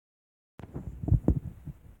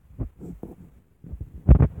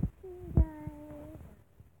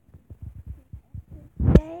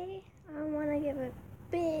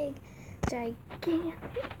making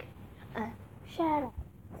a shout out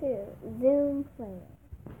to Zoom Player.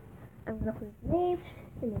 I'm gonna put his name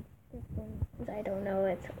in the description because I don't know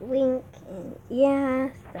it's a link and yeah,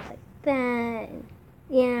 stuff like that. And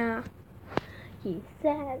yeah, he's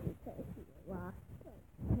sad because he lost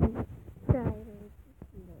like 10 subscribers.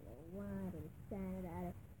 He don't know why, but he's sad about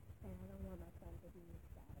it. And I don't want my friend to be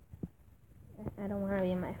sad. I don't want to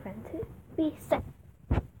be my friend to be sad.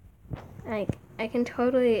 I can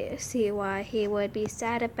totally see why he would be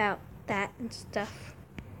sad about that and stuff.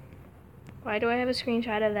 Why do I have a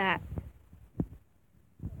screenshot of that?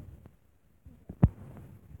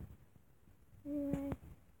 Anyway,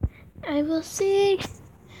 I will see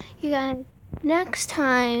you guys next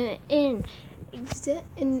time in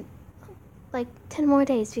like 10 more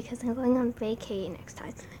days because I'm going on vacay next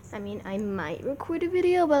time. I mean, I might record a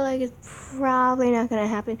video, but like it's probably not gonna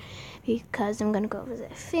happen because I'm gonna go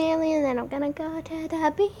visit family and then I'm gonna go to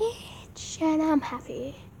the beach and I'm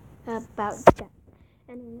happy about that.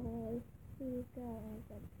 Anyway, please go and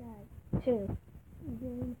subscribe to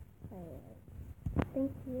Zoom Player.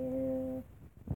 Thank you.